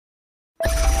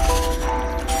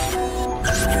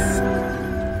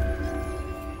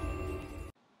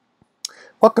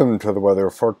Welcome to the weather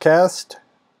forecast.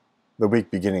 The week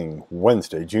beginning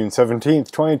Wednesday, June 17th,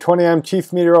 2020. I'm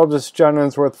Chief Meteorologist John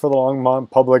Ensworth for the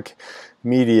Longmont Public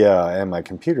Media, and my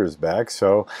computer's back,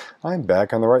 so I'm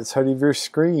back on the right side of your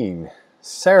screen.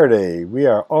 Saturday, we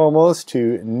are almost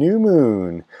to new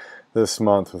moon this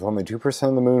month with only 2%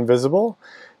 of the moon visible,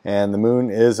 and the moon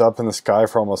is up in the sky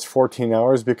for almost 14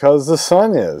 hours because the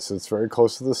sun is. It's very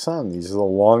close to the sun. These are the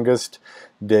longest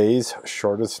days,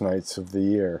 shortest nights of the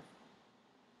year.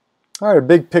 All right, a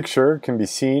big picture can be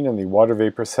seen in the water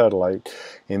vapor satellite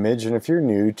image, and if you're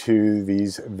new to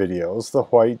these videos, the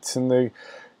whites and the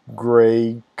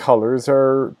gray colors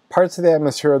are parts of the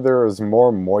atmosphere there is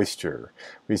more moisture.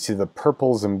 We see the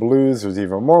purples and blues, there's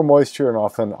even more moisture and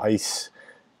often ice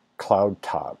cloud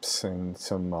tops and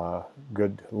some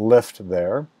good lift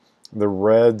there. The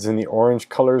reds and the orange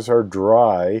colors are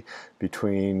dry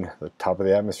between the top of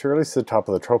the atmosphere, at least the top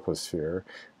of the troposphere,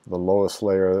 the lowest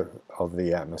layer of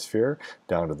the atmosphere,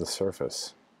 down to the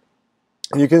surface.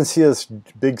 You can see this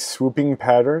big swooping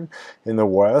pattern in the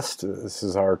west. This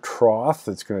is our trough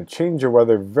that's going to change the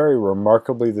weather very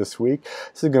remarkably this week.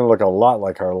 This is going to look a lot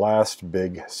like our last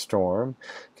big storm.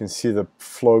 You can see the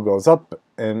flow goes up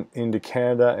and into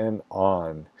Canada and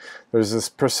on. There's this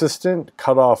persistent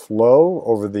cutoff low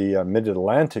over the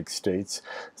mid-Atlantic states.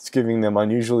 It's giving them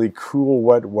unusually cool,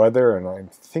 wet weather, and I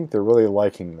think they're really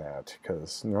liking that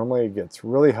because normally it gets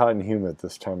really hot and humid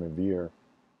this time of year.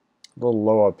 A little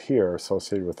low up here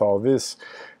associated with all this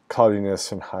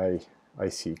cloudiness and high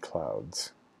icy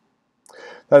clouds.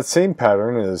 That same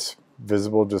pattern is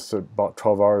visible just about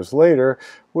 12 hours later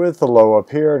with the low up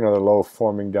here, another low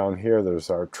forming down here. There's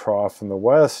our trough in the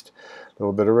west, a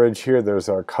little bit of ridge here. There's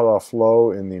our cutoff low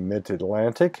in the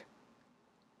mid-Atlantic.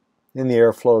 And the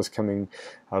airflow is coming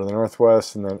out of the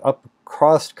northwest and then up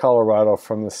across Colorado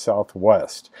from the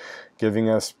southwest, giving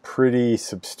us pretty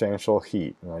substantial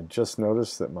heat. And I just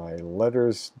noticed that my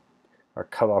letters are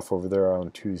cut off over there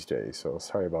on Tuesday, so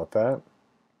sorry about that.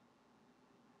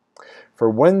 For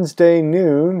Wednesday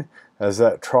noon, as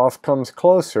that trough comes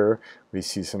closer, we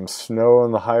see some snow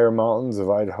in the higher mountains of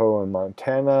Idaho and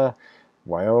Montana,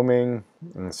 Wyoming,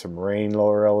 and some rain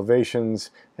lower elevations,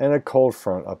 and a cold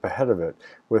front up ahead of it,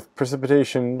 with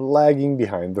precipitation lagging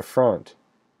behind the front.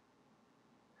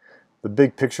 The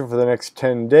big picture for the next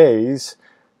 10 days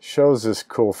shows this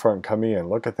cool front coming in.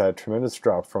 Look at that tremendous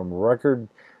drop from record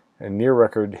and near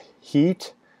record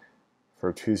heat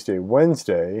for Tuesday,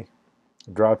 Wednesday,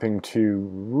 dropping to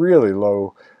really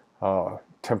low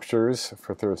temperatures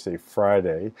for Thursday,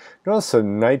 Friday. Notice the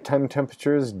nighttime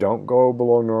temperatures don't go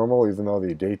below normal even though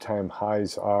the daytime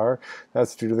highs are.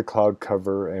 That's due to the cloud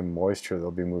cover and moisture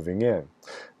they'll be moving in.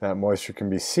 That moisture can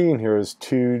be seen here as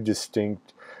two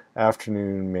distinct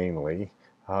afternoon mainly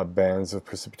bands of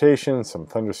precipitation, some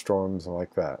thunderstorms and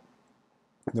like that.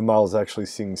 The model's actually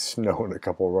seeing snow in a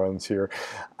couple runs here.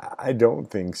 I don't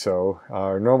think so.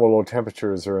 Our normal low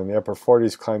temperatures are in the upper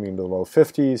 40s climbing to the low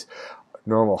 50s.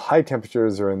 Normal high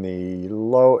temperatures are in the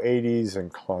low 80s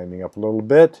and climbing up a little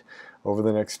bit over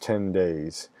the next 10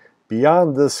 days.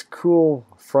 Beyond this cool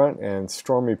front and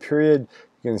stormy period,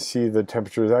 you can see the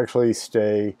temperatures actually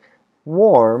stay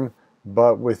warm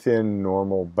but within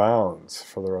normal bounds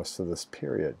for the rest of this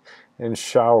period. And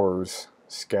showers,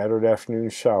 scattered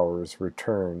afternoon showers,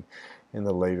 return in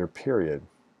the later period.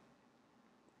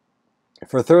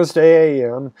 For Thursday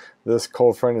AM, this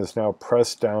cold front is now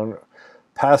pressed down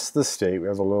past the state. We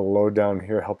have a little low down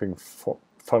here helping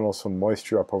funnel some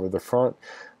moisture up over the front.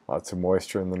 Lots of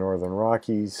moisture in the northern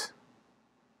Rockies.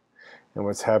 And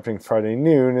what's happening Friday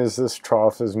noon is this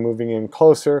trough is moving in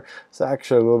closer. It's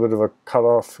actually a little bit of a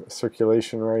cutoff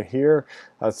circulation right here.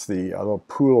 That's the little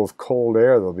pool of cold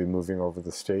air that'll be moving over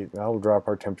the state. That'll drop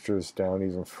our temperatures down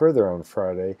even further on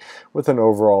Friday with an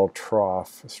overall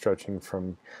trough stretching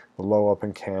from the low up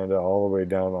in Canada all the way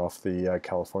down off the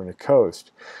California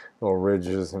coast. Little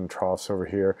ridges and troughs over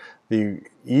here. The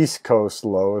east coast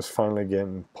low is finally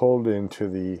getting pulled into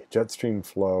the jet stream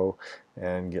flow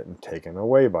and getting taken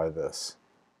away by this.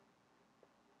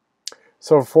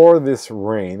 So for this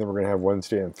rain that we're going to have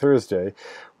Wednesday and Thursday,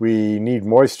 we need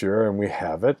moisture, and we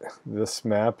have it. This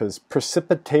map is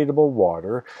precipitatable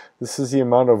water. This is the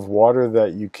amount of water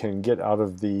that you can get out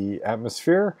of the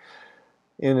atmosphere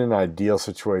in an ideal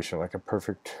situation, like a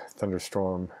perfect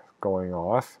thunderstorm going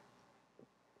off.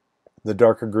 The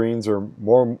darker greens are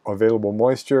more available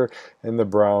moisture, and the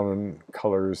brown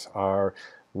colors are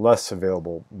less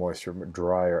available moisture,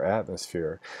 drier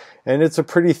atmosphere. And it's a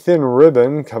pretty thin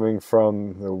ribbon coming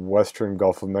from the western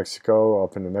Gulf of Mexico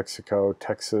up into Mexico,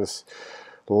 Texas,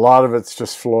 A lot of it's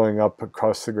just flowing up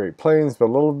across the Great Plains, but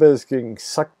a little bit is getting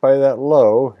sucked by that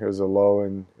low. Here's a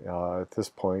low at this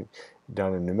point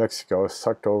down in New Mexico,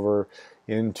 sucked over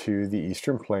into the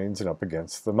eastern plains and up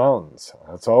against the mountains.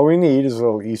 That's all we need is a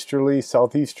little easterly,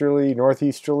 southeasterly,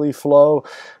 northeasterly flow,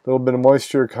 a little bit of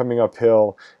moisture coming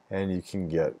uphill, and you can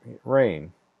get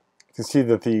rain. You can see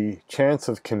that the chance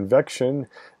of convection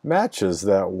matches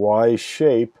that Y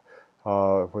shape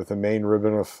with the main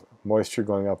ribbon of moisture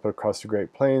going up across the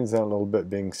Great Plains and a little bit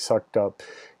being sucked up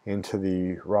into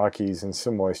the Rockies, and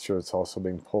some moisture that's also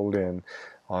being pulled in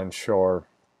onshore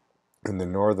in the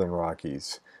northern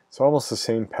Rockies. It's almost the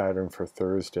same pattern for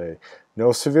Thursday.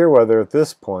 No severe weather at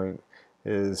this point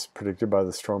is predicted by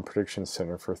the Storm Prediction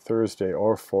Center for Thursday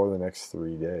or for the next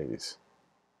 3 days.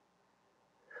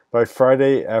 By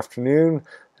Friday afternoon,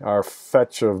 our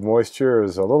fetch of moisture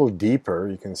is a little deeper.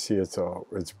 You can see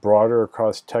it's broader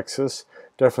across Texas.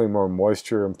 Definitely more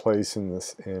moisture in place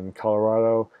in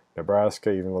Colorado,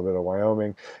 Nebraska, even a little bit of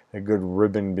Wyoming. A good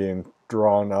ribbon being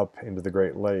drawn up into the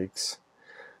Great Lakes.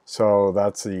 So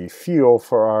that's the fuel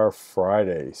for our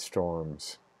Friday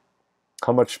storms.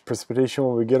 How much precipitation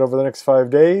will we get over the next 5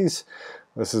 days?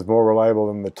 This is more reliable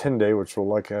than the 10-day, which we'll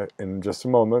look at in just a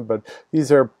moment, but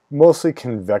these are mostly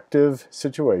convective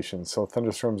situations. So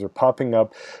thunderstorms are popping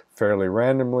up fairly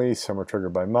randomly. Some are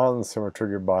triggered by mountains, some are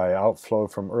triggered by outflow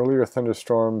from earlier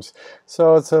thunderstorms.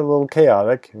 So it's a little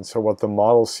chaotic, and so what the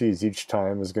model sees each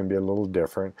time is going to be a little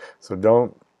different. So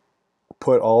don't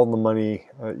put all the money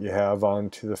that you have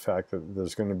onto the fact that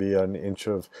there's going to be an inch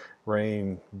of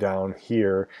rain down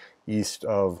here east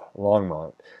of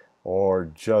Longmont,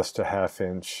 or just a ½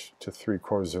 inch to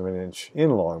 3/4 of an inch in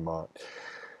Longmont.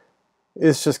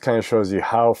 It just kind of shows you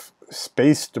how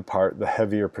spaced apart the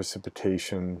heavier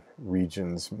precipitation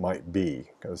regions might be,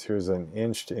 because here's an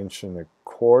inch to inch and a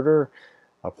quarter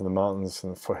up in the mountains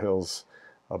and the foothills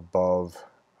above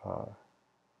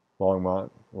Longmont,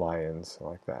 Lyons,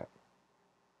 like that.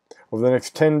 Over the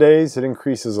next 10 days, it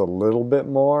increases a little bit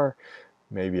more,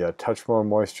 maybe a touch more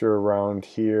moisture around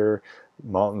here.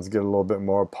 Mountains get a little bit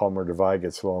more, Palmer Divide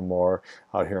gets a little more,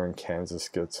 out here in Kansas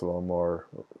gets a little more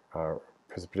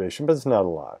precipitation, but it's not a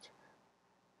lot.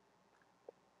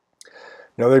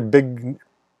 Another big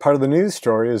part of the news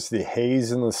story is the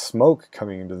haze and the smoke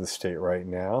coming into the state right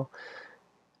now.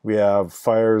 We have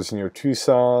fires near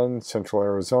Tucson, central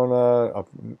Arizona, up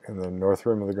in the north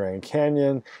rim of the Grand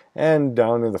Canyon, and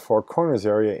down in the Four Corners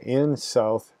area in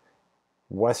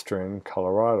southwestern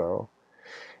Colorado.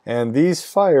 And these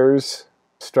fires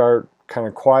start kind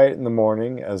of quiet in the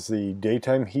morning as the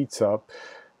daytime heats up.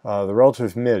 The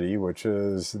relative humidity, which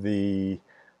is the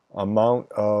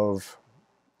amount of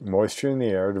moisture in the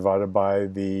air divided by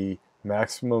the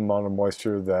maximum amount of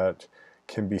moisture that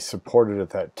can be supported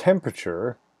at that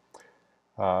temperature,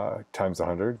 times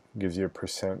 100, gives you a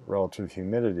 % relative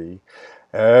humidity.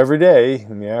 Every day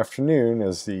in the afternoon,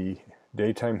 as the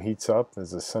daytime heats up,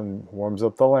 as the sun warms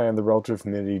up the land, the relative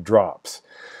humidity drops.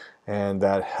 And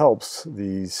that helps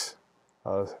these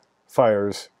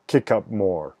fires kick up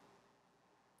more.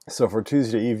 So for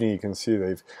Tuesday evening, you can see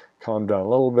they've calmed down a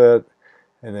little bit.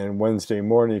 And then Wednesday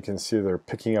morning, you can see they're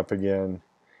picking up again.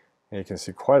 And you can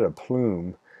see quite a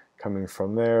plume coming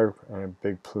from there, and a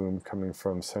big plume coming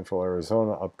from central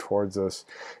Arizona up towards us,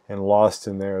 and lost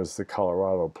in there is the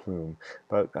Colorado plume.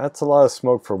 But that's a lot of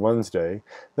smoke for Wednesday.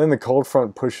 Then the cold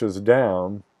front pushes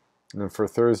down, and for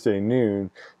Thursday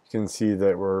noon, you can see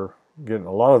that we're getting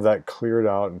a lot of that cleared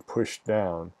out and pushed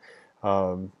down.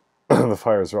 The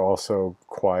fires are also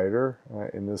quieter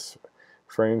in this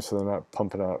frame, so they're not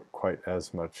pumping out quite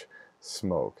as much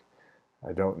smoke.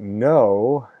 I don't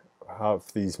know how,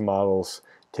 if these models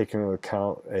take into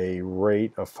account a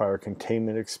rate of fire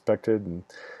containment expected and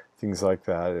things like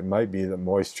that. It might be that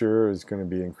moisture is going to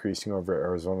be increasing over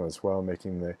Arizona as well,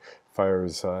 making the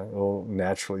fires a little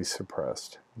naturally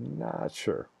suppressed. Not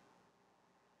sure.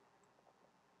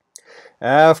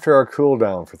 After our cool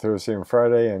down for Thursday and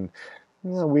Friday, and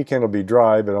the weekend will be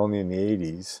dry, but only in the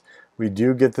 80s, we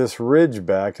do get this ridge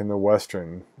back in the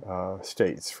western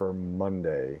states for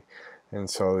Monday. And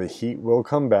so the heat will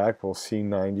come back. We'll see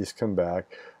 90s come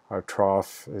back. Our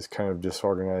trough is kind of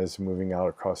disorganized, moving out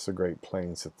across the Great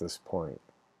Plains at this point.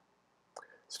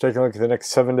 Let's take a look at the next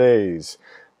 7 days.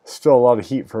 Still a lot of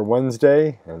heat for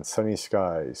Wednesday and sunny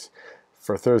skies.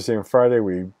 For Thursday and Friday,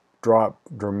 we drop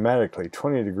dramatically,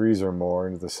 20 degrees or more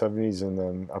into the 70s and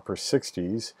then upper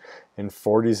 60s, and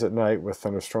 40s at night with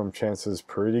thunderstorm chances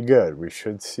pretty good. We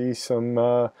should see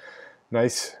some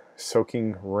nice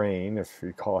soaking rain, if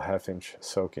you call a ½ inch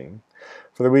soaking.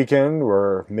 For the weekend,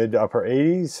 we're mid to upper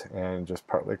 80s and just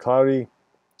partly cloudy.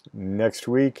 Next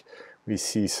week, We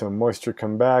see some moisture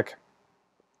come back,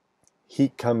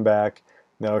 heat come back.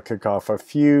 Now it'll kick off a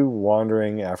few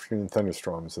wandering afternoon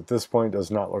thunderstorms. At this point, it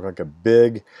does not look like a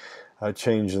big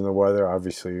change in the weather,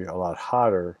 obviously a lot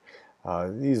hotter.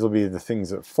 These will be the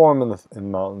things that form in the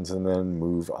mountains and then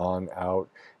move on out,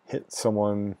 hit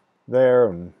someone there,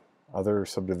 and other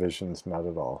subdivisions not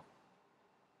at all.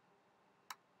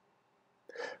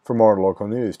 For more local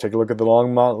news, take a look at the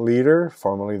Longmont Leader,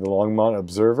 formerly the Longmont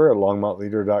Observer, at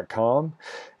longmontleader.com,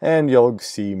 and you'll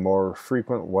see more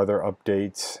frequent weather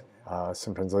updates.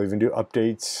 Sometimes I'll even do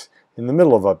updates in the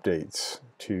middle of updates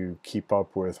to keep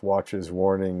up with watches,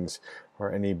 warnings,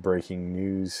 or any breaking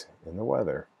news in the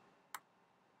weather.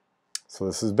 So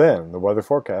this has been the weather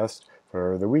forecast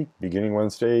for the week beginning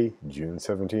Wednesday, June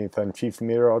 17th. I'm Chief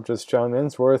Meteorologist John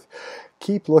Ensworth.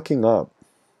 Keep looking up.